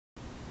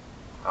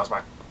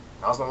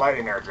How's the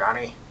lighting there,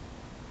 Johnny?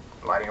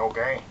 Lighting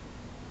okay?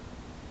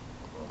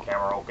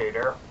 Camera okay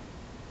there?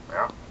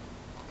 Yeah.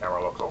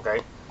 Camera looks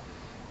okay.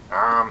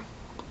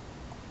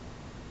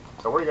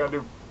 So what are you gonna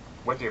do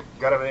with you?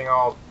 Got everything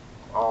all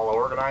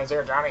organized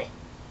there, Johnny?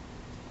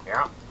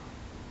 Yeah.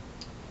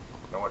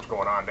 Know what's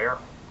going on there?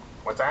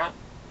 What's that?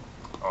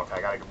 Okay,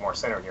 I gotta get more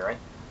centered here, right?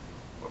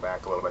 Go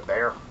back a little bit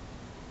there.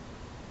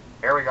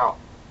 There we go.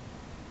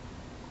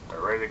 Are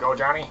you ready to go,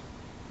 Johnny?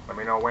 Let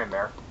me know when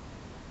there.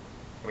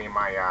 Give me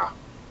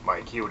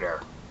my cue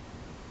there.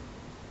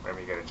 Whenever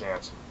you get a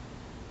chance.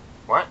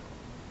 What?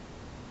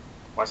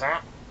 What's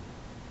that?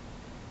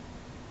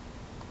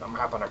 Something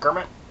happened to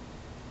Kermit?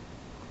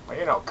 Well,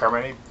 you know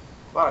Kermit.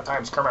 A lot of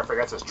times Kermit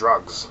forgets his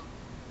drugs.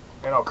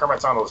 You know,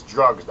 Kermit's on those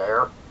drugs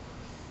there.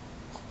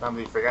 Sometimes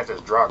he forgets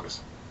his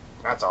drugs.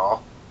 That's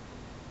all.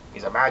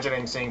 He's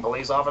imagining seeing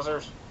police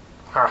officers?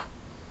 Huh.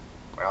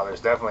 Well,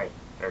 there's definitely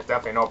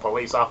no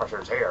police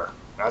officers here.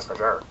 That's for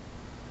sure.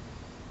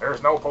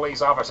 There's no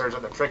police officers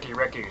at the Tricky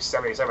Ricky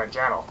 77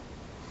 channel.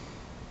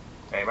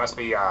 He must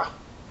be,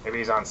 maybe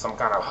he's on some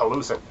kind of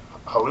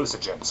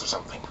hallucinogens or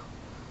something.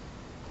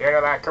 You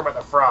know that Kermit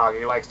the Frog,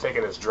 he likes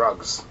taking his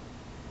drugs.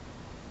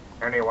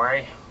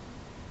 Anyway,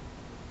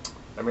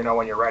 let me know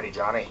when you're ready,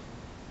 Johnny.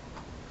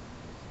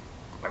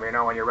 Let me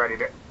know when you're ready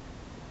to...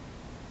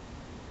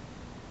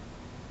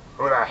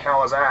 Who the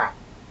hell is that?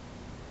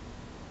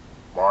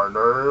 My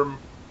name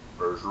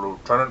is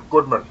Lieutenant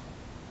Goodman.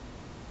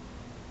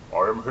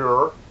 I am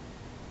here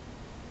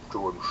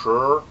to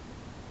ensure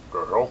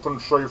the health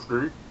and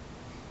safety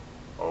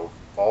of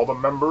all the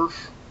members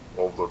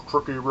of the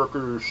Tricky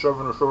Ricky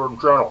 77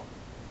 channel.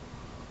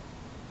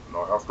 And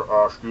I have to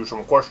ask you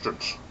some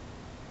questions.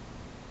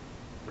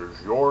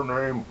 Is your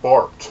name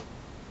Bart?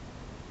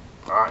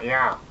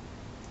 Yeah.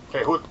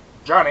 Okay,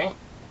 Johnny?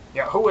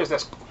 Yeah, who is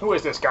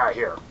this guy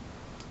here?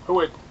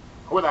 Who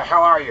the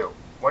hell are you?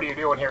 What are you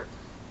doing here?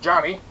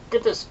 Johnny,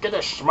 get this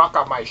schmuck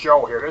off my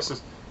show here.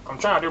 I'm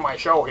trying to do my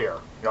show here.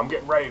 You know, I'm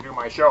getting ready to do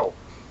my show.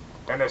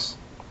 And this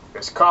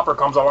copper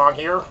comes along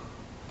here,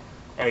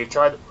 and he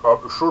tried to...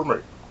 Excuse me.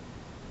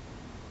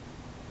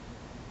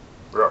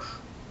 Yes,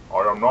 I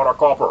am not a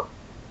copper.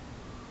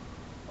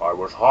 I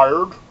was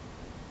hired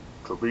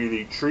to be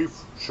the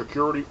Chief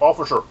Security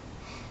Officer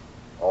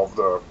of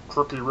the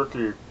Tricky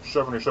Ricky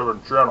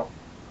 77 channel.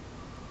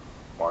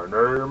 My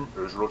name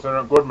is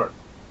Lieutenant Goodman.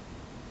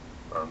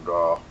 And,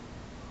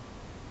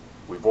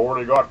 we've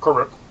already got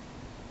Kermit.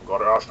 We've got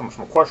to ask him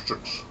some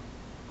questions.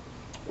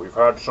 We've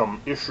had some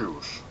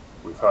issues.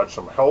 We've had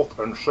some health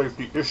and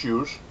safety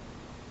issues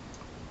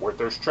with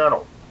this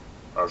channel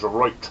as of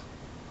late.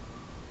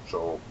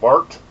 So,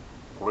 Bart,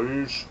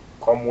 please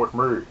come with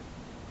me.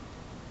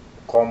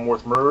 Come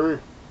with me,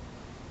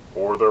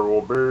 or there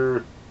will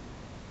be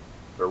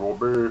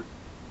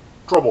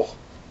trouble.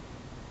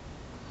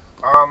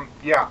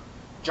 Yeah,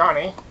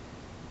 Johnny.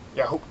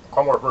 Yeah,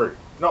 Come with me.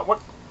 No,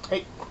 what?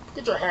 Hey,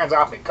 get your hands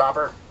off me,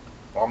 copper.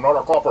 I'm not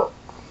a copper.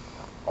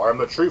 I am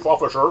the chief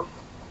officer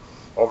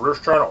of this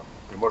channel.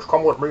 You must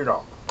come with me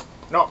now.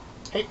 No,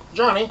 hey,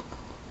 Johnny.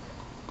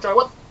 Johnny,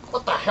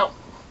 what the hell?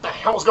 What the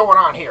hell's going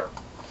on here?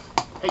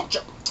 Hey,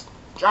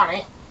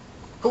 Johnny,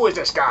 who is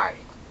this guy?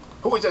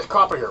 Who is this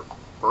copper here?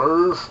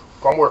 Please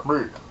come with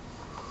me.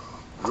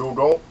 You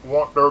don't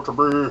want there to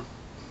be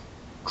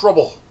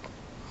trouble.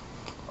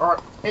 All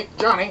right, hey,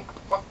 Johnny,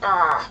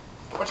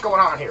 what's going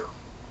on here?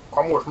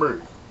 Come with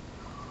me.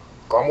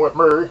 Come with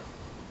me.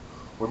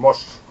 We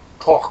must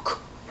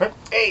talk.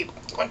 Hey,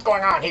 what's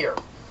going on here?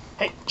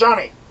 Hey,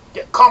 Johnny,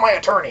 call my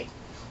attorney.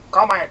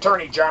 Call my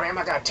attorney, Johnny. I'm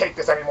not going to take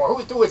this anymore.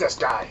 Who is this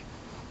guy?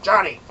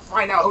 Johnny,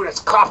 find out who this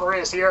copper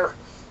is here.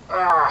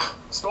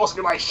 Supposed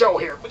to do my show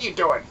here. What are you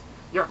doing?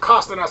 You're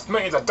costing us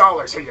millions of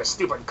dollars here, you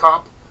stupid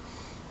cop.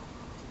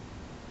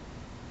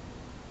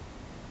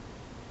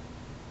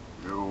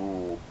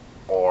 You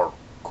are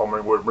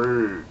coming with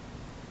me.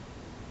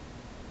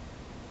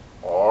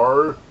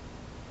 I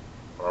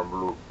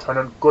am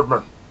Lieutenant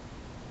Goodman.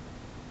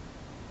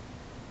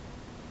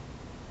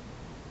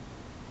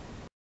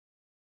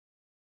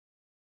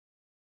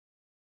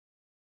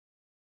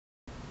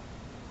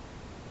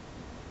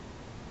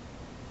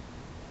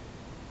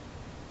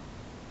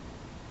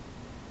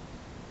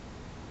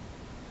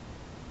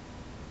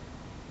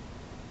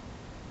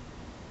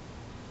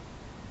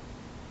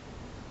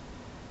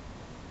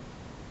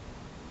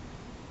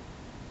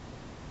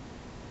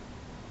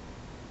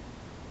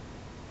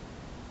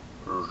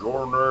 Is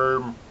your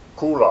name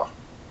Kula?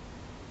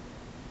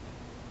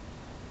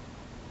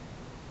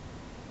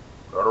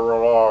 Dead or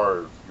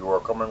alive, you are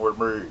coming with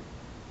me.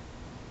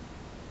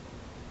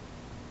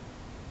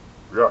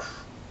 Yes.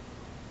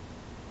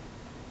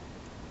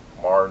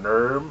 My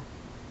name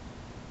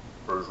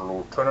is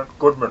Lieutenant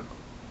Goodman.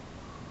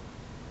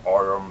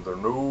 I am the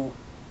new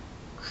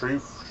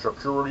Chief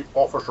Security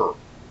Officer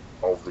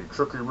of the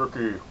Tricky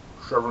Ricky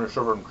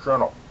 77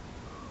 channel.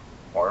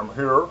 I am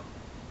here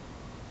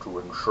to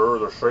ensure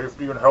the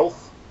safety and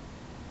health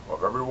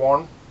of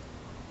everyone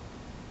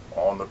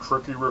on the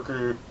Tricky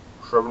Ricky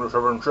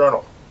 77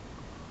 channel.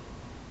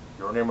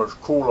 Your name is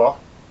Kula,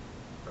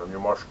 and you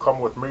must come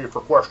with me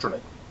for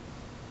questioning.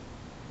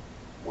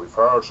 We've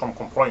had some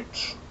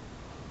complaints,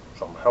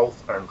 some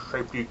health and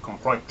safety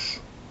complaints.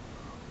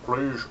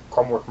 Please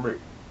come with me.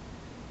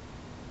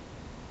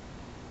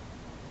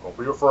 Don't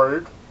be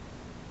afraid.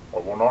 I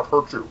will not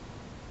hurt you.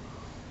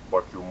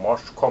 But you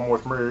must come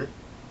with me,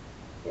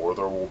 or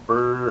there will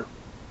be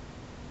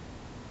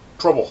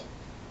trouble.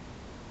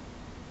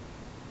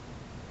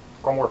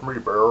 Come with me,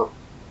 Bear.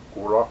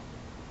 Gula.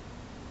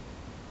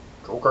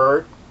 It's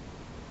okay.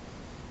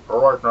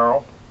 Alright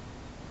now.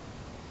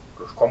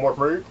 Just come with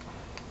me.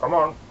 Come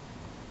on.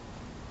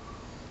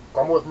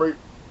 Come with me.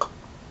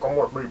 Come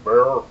with me,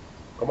 Bear.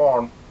 Come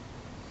on.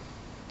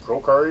 It's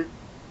okay.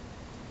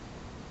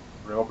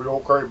 It'll be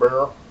okay,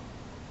 Bear.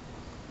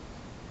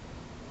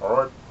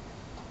 Alright.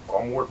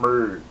 Come with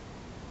me.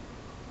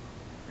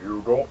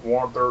 You don't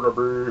want there to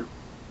be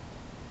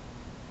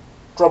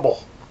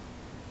trouble.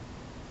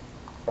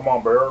 Come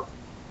on, Bear.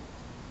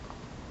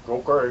 It's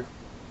okay.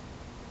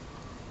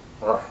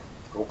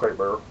 It's okay,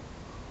 Bear.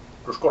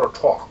 Just gotta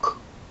talk.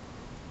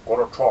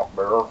 Gotta talk,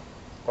 Bear.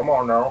 Come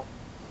on now.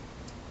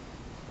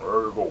 There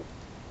you go.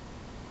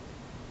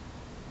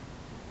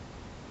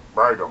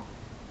 Bag him.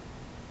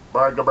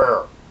 Bag the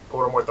bear.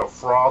 Put him with the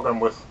frog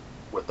and with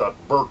that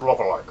bird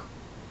lookalike.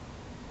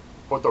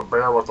 Put the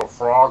bear with the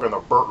frog and the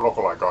bird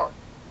lookalike on.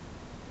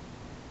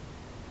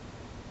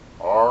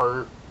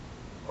 I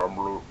am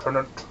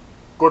Lieutenant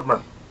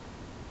Goodman.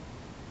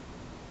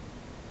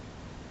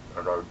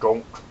 And I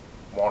don't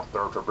want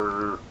there to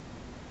be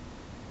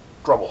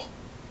trouble.